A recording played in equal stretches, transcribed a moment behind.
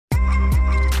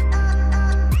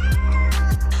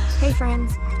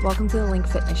friends, welcome to the Link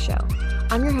Fitness Show.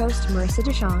 I'm your host, Marissa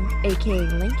DeShong, aka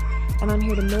Link, and I'm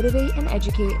here to motivate and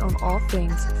educate on all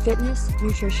things fitness,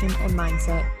 nutrition, and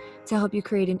mindset to help you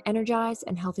create an energized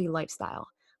and healthy lifestyle.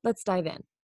 Let's dive in.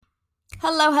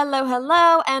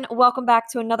 Hello, and welcome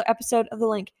back to another episode of the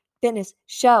Link Fitness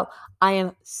Show. I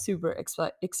am super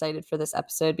excited for this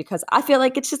episode because I feel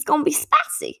like it's just going to be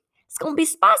spicy. It's going to be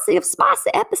spicy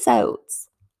episodes.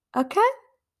 Okay.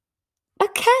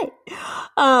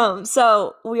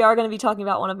 So we are going to be talking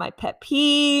about one of my pet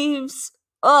peeves.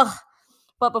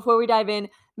 But before we dive in,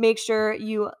 make sure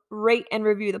you rate and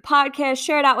review the podcast,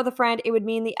 share it out with a friend. It would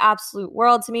mean the absolute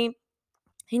world to me.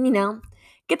 And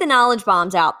get the knowledge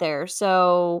bombs out there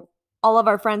so all of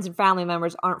our friends and family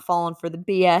members aren't falling for the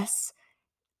BS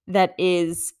that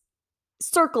is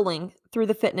circling through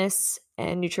the fitness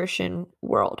and nutrition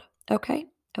world. Okay.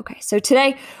 So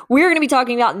today we're going to be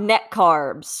talking about net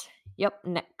carbs. Yep,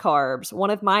 net carbs. One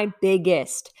of my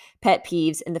biggest pet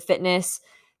peeves in the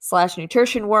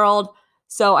fitness/nutrition world.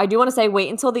 So I do want to say wait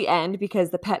until the end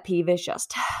because the pet peeve is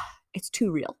just, it's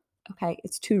too real. Okay,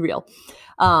 it's too real.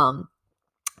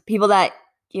 People that,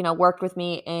 worked with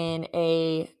me in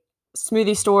a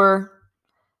smoothie store,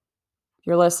 if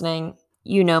you're listening,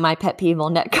 my pet peeve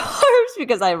on net carbs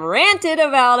because I've ranted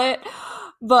about it.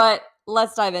 But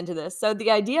let's dive into this. So the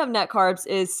idea of net carbs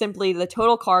is simply the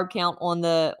total carb count on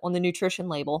the nutrition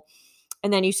label.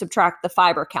 And then you subtract the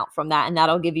fiber count from that, and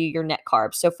that'll give you your net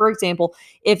carbs. So for example,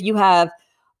 if you have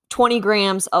 20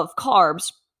 grams of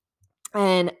carbs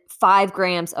and 5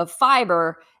 grams of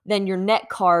fiber, then your net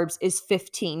carbs is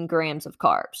 15 grams of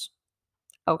carbs.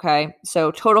 Okay,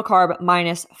 so total carb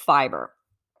minus fiber.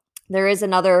 There is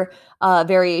another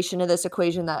variation of this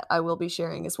equation that I will be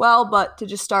sharing as well, but to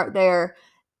just start there,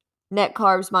 net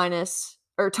carbs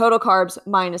total carbs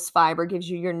minus fiber gives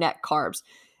you your net carbs.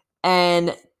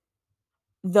 And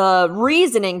the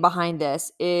reasoning behind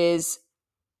this is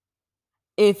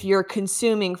if you're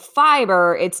consuming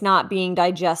fiber, it's not being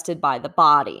digested by the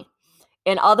body.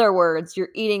 In other words, you're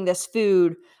eating this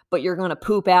food, but you're going to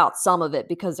poop out some of it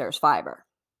because there's fiber.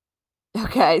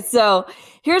 Okay, so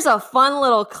here's a fun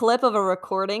little clip of a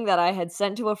recording that I had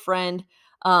sent to a friend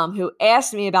who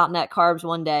asked me about net carbs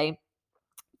one day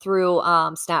through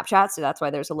Snapchat, so that's why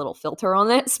there's a little filter on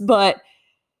this. But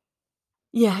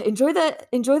yeah, enjoy the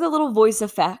little voice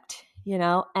effect,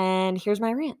 and here's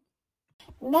my rant.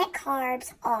 Net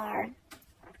carbs are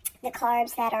the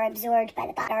carbs that are absorbed by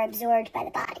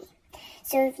the body.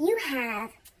 So if you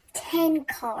have 10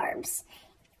 carbs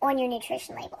on your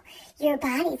nutrition label, your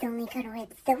body's only going to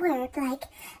absorb like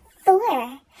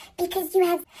 4 because you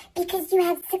have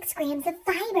 6 grams of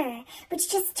fiber, which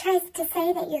just tries to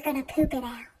say that you're going to poop it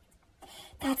out.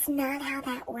 That's not how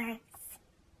that works.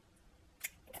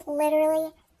 It's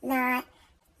literally not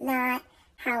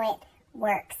how it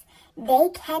works. They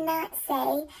cannot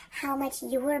say how much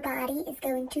your body is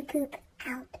going to poop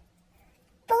out.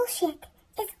 Bullshit.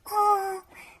 It's all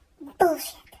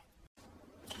bullshit.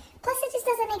 Plus, it just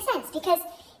doesn't make sense because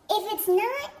if it's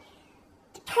not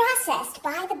processed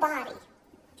by the body,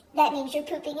 that means you're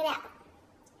pooping it out.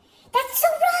 That's so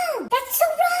wrong.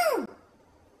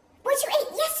 What you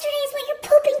ate yesterday is what you're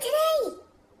pooping today.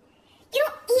 You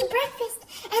don't eat breakfast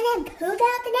and then poop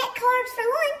out the net carbs for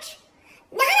lunch.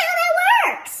 Not how that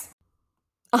works.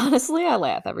 Honestly, I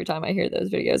laugh every time I hear those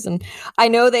videos. And I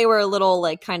know they were a little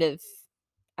it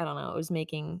was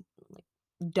making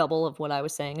double of what I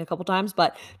was saying a couple times,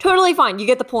 but totally fine. You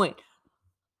get the point.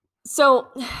 So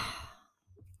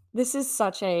this is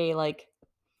such a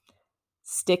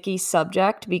sticky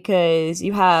subject because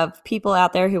you have people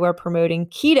out there who are promoting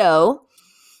keto,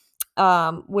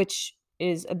 which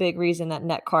is a big reason that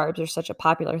net carbs are such a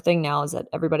popular thing now, is that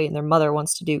everybody and their mother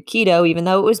wants to do keto, even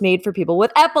though it was made for people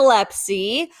with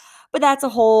epilepsy. But that's a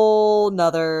whole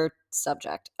nother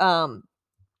subject.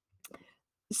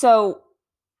 So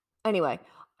anyway,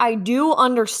 I do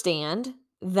understand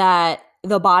that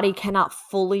the body cannot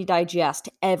fully digest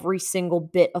every single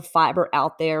bit of fiber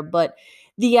out there, but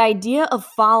the idea of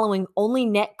following only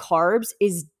net carbs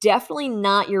is definitely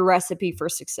not your recipe for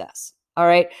success. All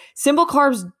right. Simple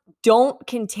carbs don't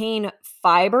contain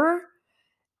fiber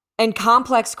and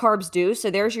complex carbs do. So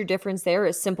there's your difference there,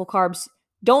 is simple carbs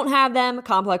don't have them,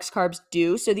 complex carbs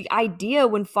do. So the idea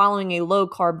when following a low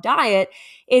carb diet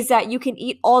is that you can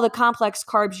eat all the complex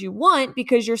carbs you want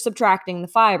because you're subtracting the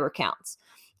fiber counts,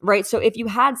 right? So if you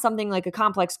had something like a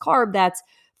complex carb that's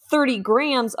 30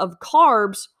 grams of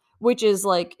carbs, which is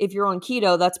if you're on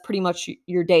keto, that's pretty much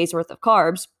your day's worth of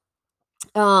carbs.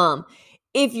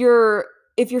 If you're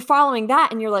if you're following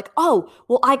that and you're like, oh,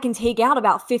 well, I can take out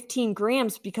about 15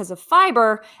 grams because of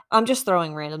fiber. I'm just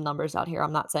throwing random numbers out here.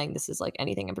 I'm not saying this is like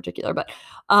anything in particular, but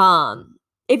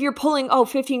if you're pulling,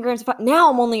 15 grams of fiber, now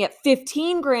I'm only at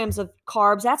 15 grams of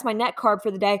carbs. That's my net carb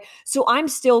for the day. So I'm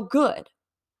still good.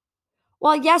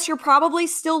 Well, yes, you're probably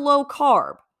still low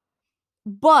carb,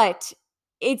 but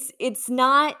it's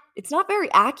not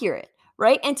very accurate,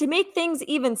 right? And to make things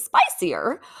even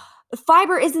spicier,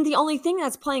 fiber isn't the only thing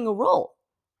that's playing a role.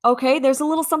 Okay, there's a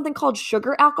little something called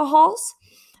sugar alcohols.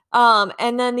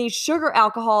 And then these sugar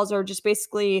alcohols are just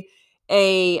basically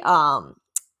a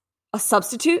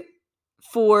substitute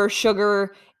for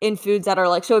sugar in foods that are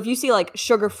like, so if you see like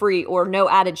sugar free or no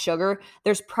added sugar,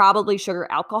 there's probably sugar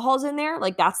alcohols in there.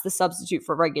 Like that's the substitute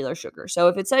for regular sugar. So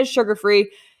if it says sugar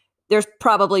free, there's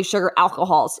probably sugar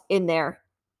alcohols in there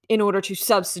in order to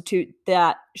substitute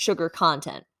that sugar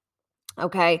content.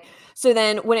 Okay. So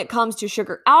then when it comes to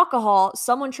sugar alcohol,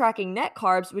 someone tracking net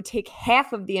carbs would take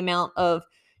half of the amount of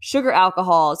sugar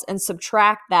alcohols and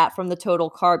subtract that from the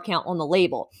total carb count on the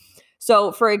label.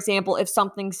 So, for example, if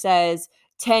something says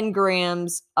 10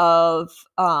 grams of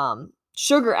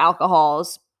sugar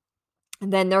alcohols,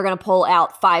 then they're going to pull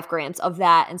out 5 grams of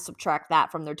that and subtract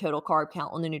that from their total carb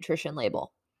count on the nutrition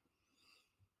label.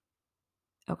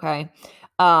 Okay.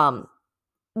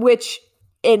 Which,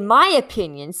 in my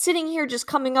opinion, sitting here just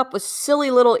coming up with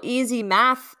silly little easy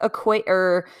math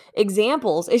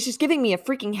examples is just giving me a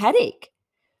freaking headache.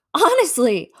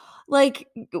 Honestly, like,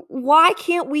 why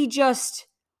can't we just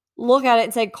look at it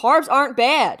and say carbs aren't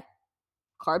bad?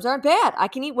 Carbs aren't bad. I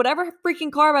can eat whatever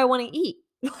freaking carb I want to eat.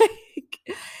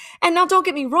 And now don't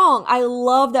get me wrong. I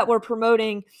love that we're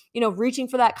promoting, reaching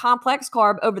for that complex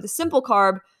carb over the simple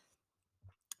carb.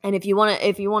 And if you want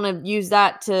to use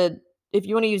net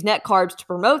carbs to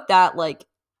promote that, like,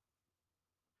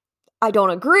 I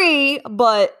don't agree,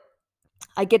 but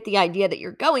I get the idea that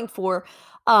you're going for.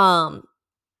 But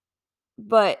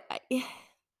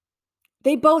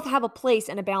they both have a place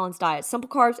in a balanced diet. Simple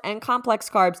carbs and complex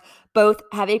carbs both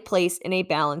have a place in a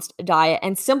balanced diet.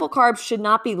 And simple carbs should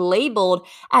not be labeled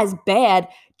as bad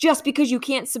just because you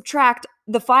can't subtract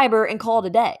the fiber and call it a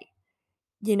day.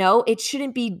 It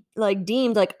shouldn't be like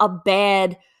deemed like a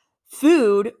bad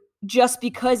food just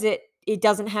because it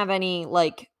doesn't have any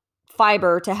like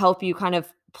fiber to help you kind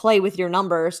of play with your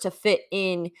numbers to fit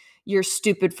in your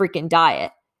stupid freaking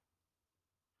diet.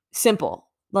 Simple.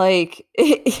 Like,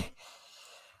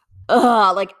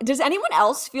 does anyone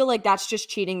else feel like that's just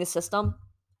cheating the system?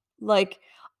 Like,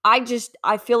 I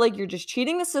feel like you're just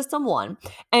cheating the system, one.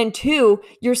 And two,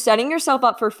 you're setting yourself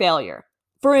up for failure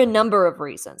for a number of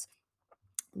reasons.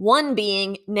 One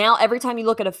being, now every time you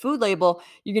look at a food label,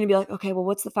 you're going to be like, okay, well,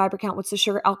 what's the fiber count? What's the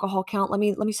sugar alcohol count? Let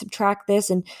me subtract this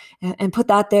and put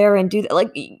that there and do that.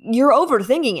 Like, you're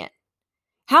overthinking it.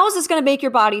 How is this going to make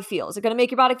your body feel? Is it going to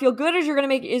make your body feel good, or is it going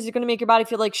to make your body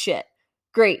feel like shit?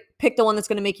 Great. Pick the one that's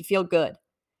going to make you feel good.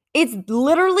 It's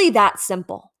literally that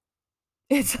simple.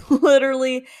 It's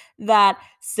literally that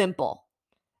simple.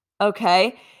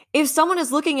 Okay? If someone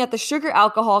is looking at the sugar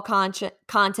alcohol content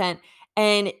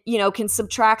and, can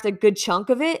subtract a good chunk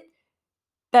of it,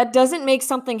 that doesn't make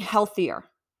something healthier.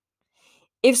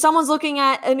 If someone's looking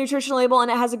at a nutrition label and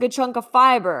it has a good chunk of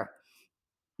fiber,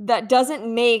 that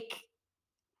doesn't make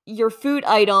your food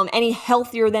item any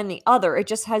healthier than the other. It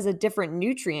just has a different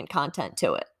nutrient content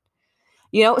to it.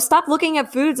 Stop looking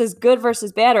at foods as good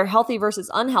versus bad or healthy versus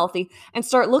unhealthy and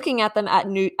start looking at them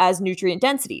as nutrient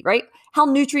density, right? How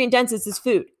nutrient dense is this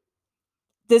food?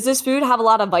 Does this food have a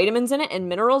lot of vitamins in it and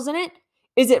minerals in it?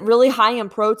 Is it really high in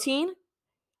protein?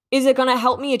 Is it going to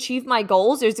help me achieve my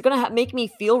goals? Or is it going to make me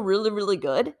feel really, really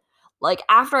good? Like,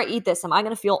 after I eat this, am I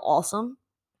going to feel awesome?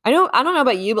 I don't know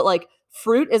about you, but like,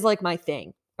 fruit is like my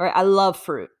thing. All right, I love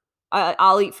fruit.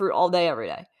 I'll eat fruit all day, every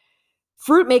day.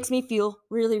 Fruit makes me feel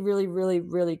really, really, really,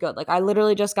 really good. Like, I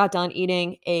literally just got done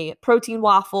eating a protein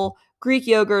waffle, Greek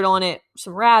yogurt on it,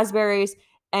 some raspberries,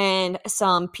 and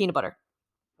some peanut butter.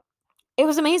 It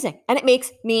was amazing, and it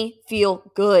makes me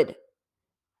feel good.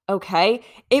 Okay?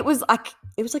 It was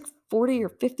like 40 or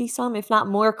 50 some, if not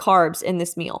more, carbs in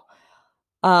this meal.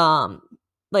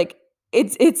 Like,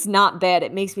 it's not bad.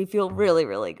 It makes me feel really,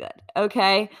 really good.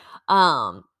 Okay?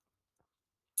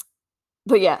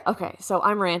 But yeah, okay. So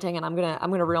I'm ranting and I'm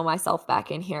gonna reel myself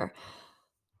back in here.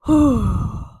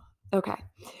 Okay.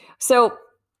 So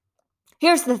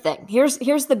here's the thing. Here's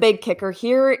the big kicker.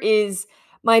 Here is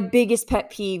my biggest pet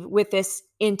peeve with this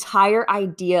entire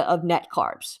idea of net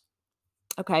carbs.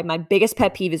 Okay, my biggest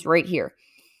pet peeve is right here.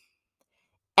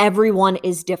 Everyone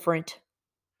is different.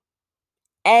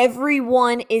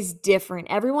 Everyone is different.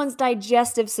 Everyone's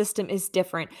digestive system is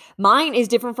different. Mine is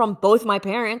different from both my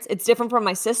parents. It's different from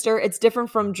my sister. It's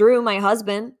different from Drew, my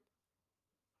husband.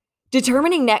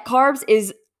 Determining net carbs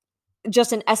is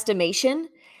just an estimation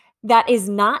that is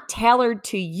not tailored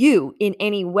to you in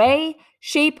any way,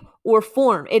 shape, or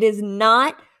form. It is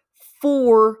not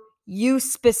for you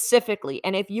specifically.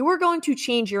 And if you are going to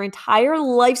change your entire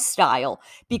lifestyle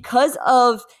because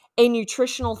of a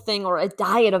nutritional thing or a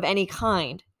diet of any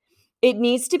kind, it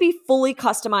needs to be fully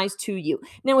customized to you.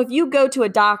 Now, if you go to a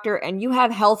doctor and you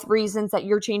have health reasons that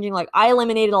you're changing, like I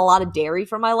eliminated a lot of dairy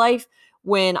from my life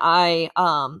when I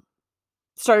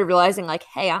started realizing like,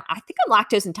 hey, I think I'm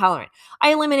lactose intolerant.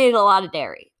 I eliminated a lot of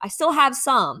dairy. I still have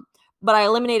some, but I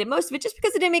eliminated most of it just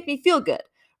because it didn't make me feel good,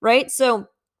 right? So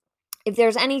if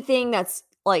there's anything that's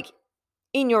like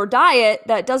in your diet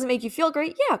that doesn't make you feel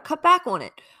great, yeah, cut back on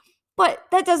it. But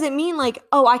that doesn't mean like,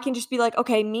 oh, I can just be like,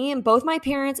 okay, me and both my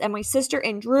parents and my sister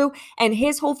and Drew and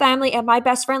his whole family and my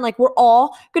best friend, like we're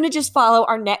all going to just follow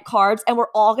our net carbs and we're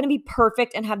all going to be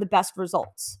perfect and have the best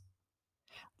results.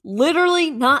 Literally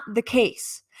not the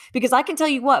case. Because I can tell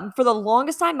you what, for the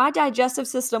longest time, my digestive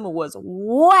system was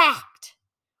whacked.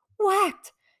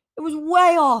 It was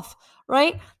way off,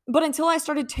 right? But until I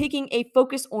started taking a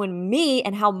focus on me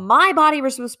and how my body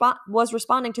was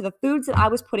responding to the foods that I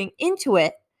was putting into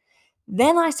it,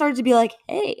 then I started to be like,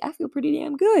 hey, I feel pretty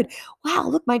damn good. Wow,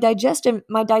 look, my digestion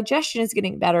is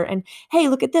getting better. And hey,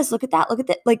 look at this, look at that, look at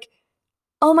that. Like,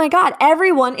 oh my God,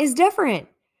 everyone is different.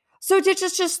 So to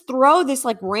just throw this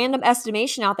like random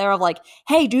estimation out there of like,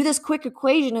 hey, do this quick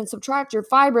equation and subtract your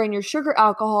fiber and your sugar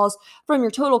alcohols from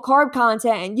your total carb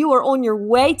content and you are on your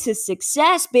way to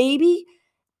success, baby.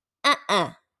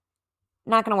 Not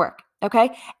going to work.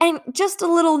 Okay. And just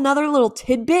another little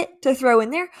tidbit to throw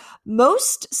in there.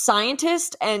 Most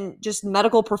scientists and just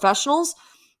medical professionals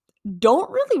don't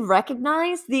really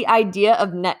recognize the idea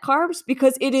of net carbs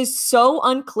because it is so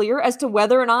unclear as to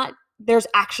whether or not there's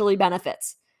actually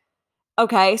benefits.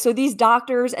 Okay, so these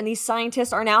doctors and these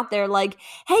scientists aren't out there like,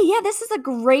 hey, yeah, this is a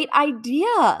great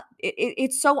idea.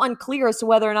 It's so unclear as to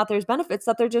whether or not there's benefits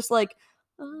that they're just like,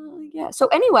 yeah. So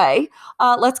anyway,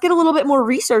 let's get a little bit more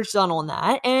research done on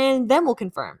that and then we'll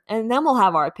confirm and then we'll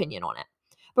have our opinion on it.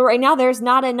 But right now, there's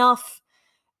not enough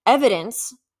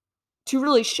evidence to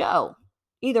really show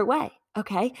either way.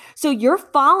 Okay, so you're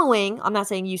following, I'm not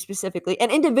saying you specifically,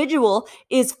 an individual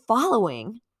is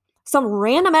following some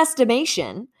random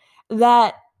estimation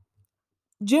that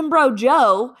Jim Bro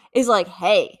Joe is like,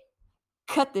 hey,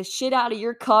 cut the shit out of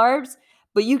your carbs,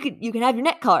 but you can have your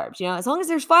net carbs, you know, as long as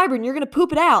there's fiber and you're gonna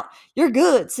poop it out, you're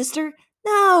good, sister.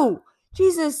 No,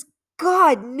 Jesus,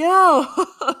 God, no.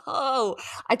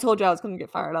 I told you I was gonna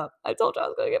get fired up.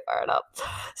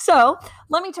 So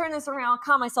let me turn this around,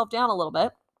 calm myself down a little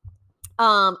bit.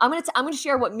 I'm gonna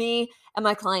share what me and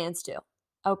my clients do.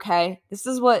 Okay, this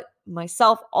is what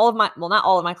myself, not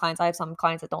all of my clients. I have some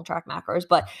clients that don't track macros,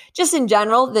 but just in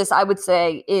general, this I would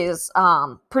say is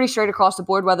pretty straight across the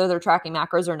board, whether they're tracking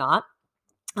macros or not.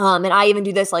 And I even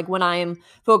do this like when I'm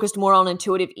focused more on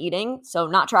intuitive eating, so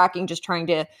not tracking, just trying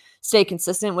to stay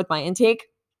consistent with my intake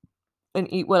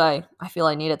and eat what I feel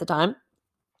I need at the time.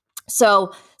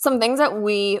 So some things that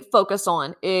we focus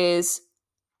on is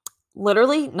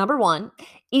literally, number one,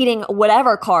 eating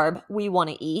whatever carb we want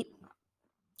to eat.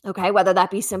 Okay, whether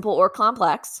that be simple or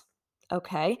complex.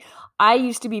 Okay, I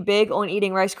used to be big on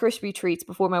eating Rice Krispie treats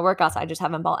before my workouts. I just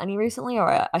haven't bought any recently,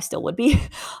 or I still would be.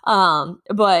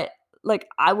 But like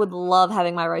I would love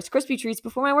having my Rice Krispie treats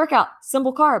before my workout.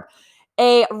 Simple carb.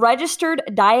 A registered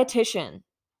dietitian.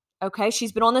 Okay,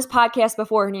 she's been on this podcast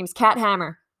before. Her name's Kat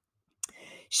Hammer.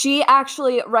 She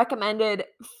actually recommended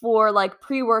for like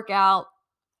pre-workout,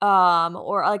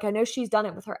 or like I know she's done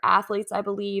it with her athletes, I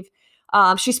believe.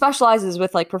 She specializes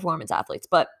with like performance athletes,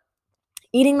 but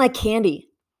eating like candy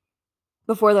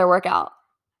before their workout.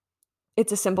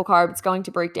 It's a simple carb. It's going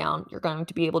to break down. You're going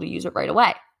to be able to use it right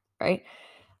away, right?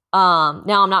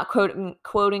 Now I'm not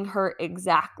quoting her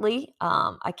exactly.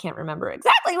 I can't remember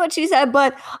exactly what she said,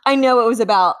 but I know it was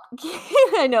about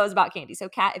candy. So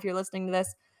Kat, if you're listening to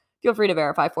this, feel free to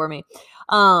verify for me.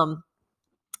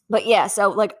 But yeah, so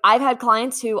like I've had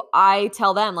clients who I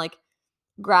tell them like,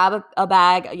 grab a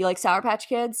bag. You like Sour Patch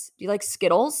Kids? Do you like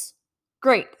Skittles?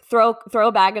 Great. Throw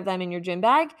a bag of them in your gym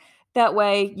bag. That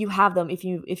way you have them if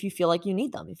you feel like you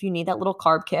need them. If you need that little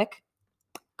carb kick,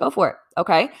 go for it.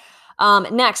 Okay.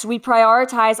 Next, we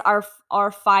prioritize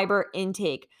our fiber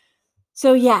intake.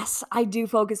 So yes, I do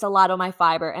focus a lot on my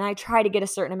fiber and I try to get a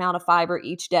certain amount of fiber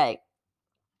each day.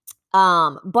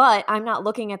 But I'm not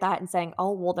looking at that and saying,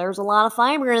 oh, well, there's a lot of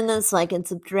fiber in this, so I can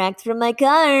subtract from my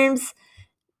carbs.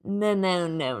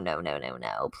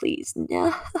 No, please,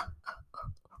 no.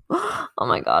 Oh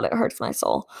my God, it hurts my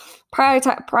soul.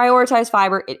 Prioritize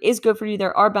fiber. It is good for you.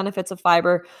 There are benefits of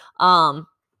fiber,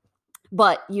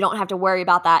 but you don't have to worry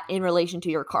about that in relation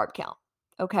to your carb count.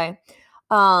 Okay.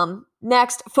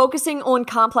 Next, focusing on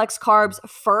complex carbs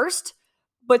first,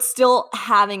 but still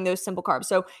having those simple carbs.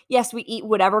 So yes, we eat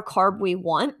whatever carb we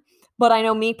want, but I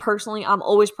know me personally, I'm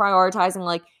always prioritizing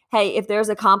like, hey, if there's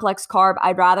a complex carb,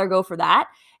 I'd rather go for that.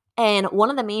 And one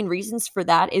of the main reasons for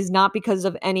that is not because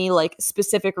of any like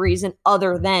specific reason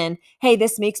other than, hey,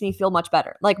 this makes me feel much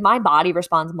better. Like my body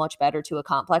responds much better to a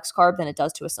complex carb than it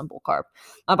does to a simple carb.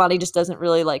 My body just doesn't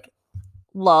really like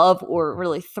love or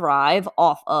really thrive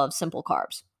off of simple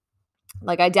carbs.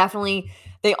 Like they definitely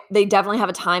have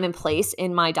a time and place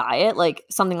in my diet. Like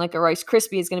something like a Rice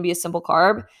Krispie is going to be a simple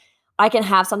carb. I can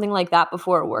have something like that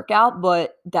before a workout,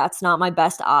 but that's not my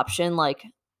best option like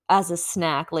as a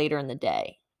snack later in the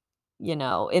day.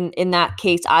 In that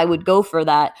case, I would go for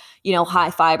that, high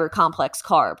fiber complex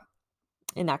carb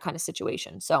in that kind of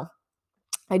situation. So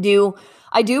I do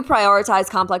prioritize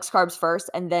complex carbs first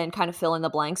and then kind of fill in the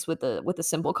blanks with the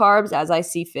simple carbs as I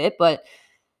see fit, but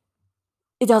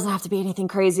it doesn't have to be anything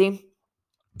crazy.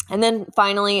 And then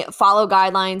finally, follow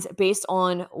guidelines based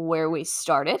on where we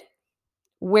started,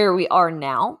 where we are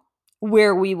now,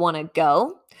 where we want to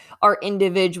go, our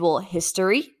individual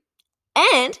history,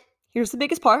 and here's the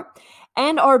biggest part,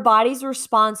 and our body's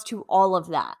response to all of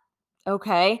that.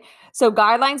 Okay? So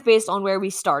guidelines based on where we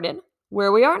started,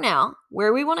 where we are now,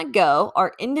 where we want to go,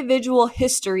 our individual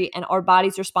history, and our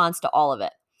body's response to all of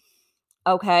it.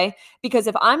 Okay? Because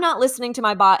if I'm not listening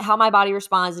to how my body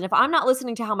responds, and if I'm not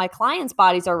listening to how my clients'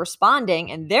 bodies are responding,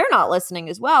 and they're not listening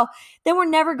as well, then we're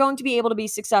never going to be able to be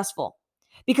successful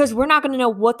because we're not going to know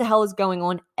what the hell is going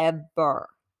on ever.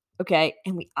 Okay?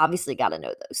 And we obviously got to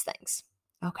know those things.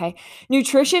 Okay.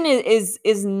 Nutrition is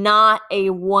not a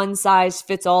one size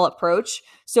fits all approach.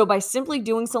 So by simply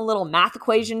doing some little math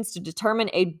equations to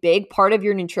determine a big part of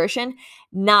your nutrition,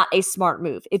 not a smart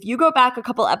move. If you go back a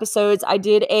couple episodes, I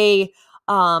did a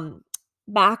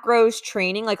macros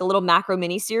training, like a little macro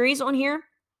mini series on here.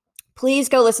 Please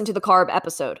go listen to the carb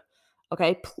episode.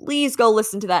 Okay. Please go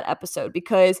listen to that episode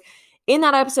because in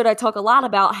that episode, I talk a lot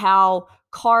about how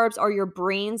carbs are your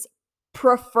brain's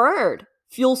preferred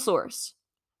fuel source.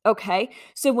 Okay.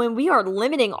 So when we are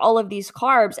limiting all of these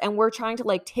carbs and we're trying to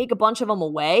like take a bunch of them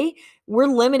away, we're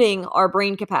limiting our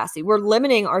brain capacity. We're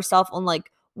limiting ourselves on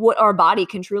like what our body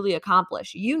can truly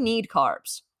accomplish. You need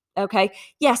carbs. Okay.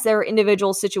 Yes, there are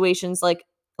individual situations like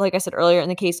I said earlier, in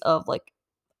the case of like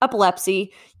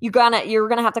epilepsy, you're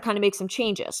gonna have to kind of make some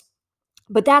changes.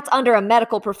 But that's under a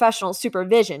medical professional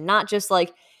supervision, not just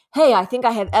like, hey, I think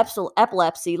I have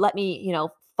epilepsy. Let me,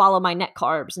 follow my net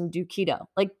carbs and do keto.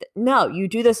 Like, no, you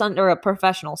do this under a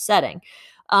professional setting.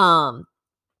 But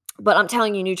I'm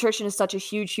telling you, nutrition is such a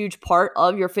huge, huge part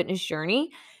of your fitness journey.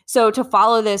 So to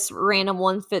follow this random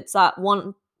one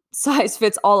size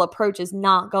fits all approach is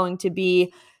not going to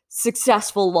be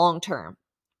successful long-term.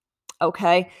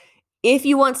 Okay. If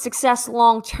you want success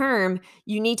long-term,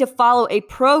 you need to follow a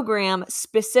program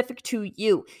specific to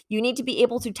you. You need to be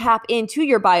able to tap into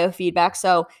your biofeedback.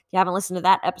 So if you haven't listened to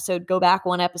that episode, go back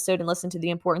one episode and listen to the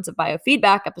importance of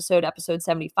biofeedback, episode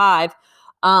 75.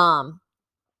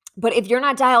 But if you're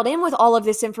not dialed in with all of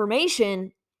this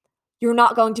information, you're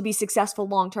not going to be successful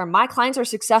long-term. My clients are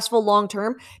successful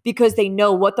long-term because they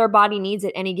know what their body needs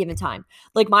at any given time.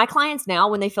 Like my clients now,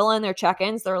 when they fill in their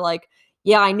check-ins, they're like,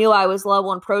 yeah, I knew I was low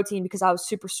on protein because I was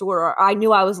super sore, or I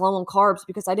knew I was low on carbs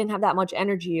because I didn't have that much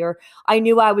energy, or I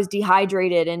knew I was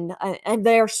dehydrated, and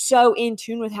they're so in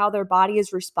tune with how their body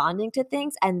is responding to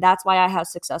things, and that's why I have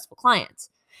successful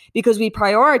clients, because we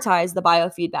prioritize the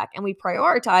biofeedback and we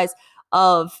prioritize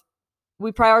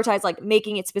like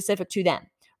making it specific to them,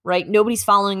 right? Nobody's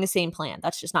following the same plan.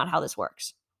 That's just not how this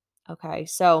works. Okay,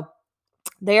 so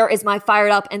there is my fired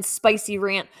up and spicy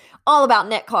rant all about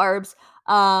net carbs.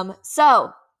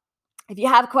 So if you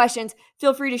have questions,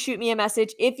 feel free to shoot me a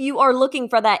message. If you are looking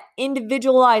for that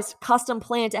individualized custom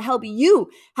plan to help you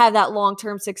have that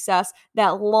long-term success,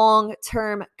 that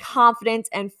long-term confidence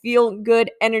and feel good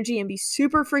energy and be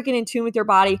super freaking in tune with your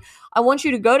body, I want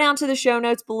you to go down to the show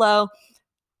notes below,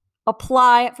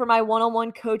 apply for my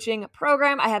one-on-one coaching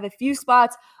program. I have a few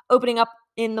spots opening up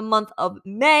in the month of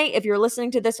May. If you're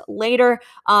listening to this later,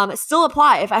 still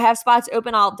apply. If I have spots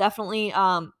open, I'll definitely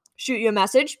shoot you a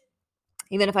message.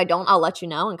 Even if I don't, I'll let you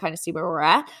know and kind of see where we're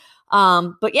at.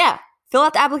 But yeah, fill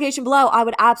out the application below. I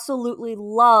would absolutely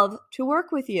love to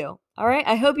work with you. All right.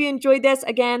 I hope you enjoyed this.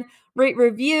 Again, rate,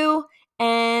 review,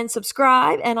 and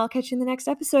subscribe, and I'll catch you in the next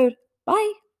episode.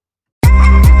 Bye.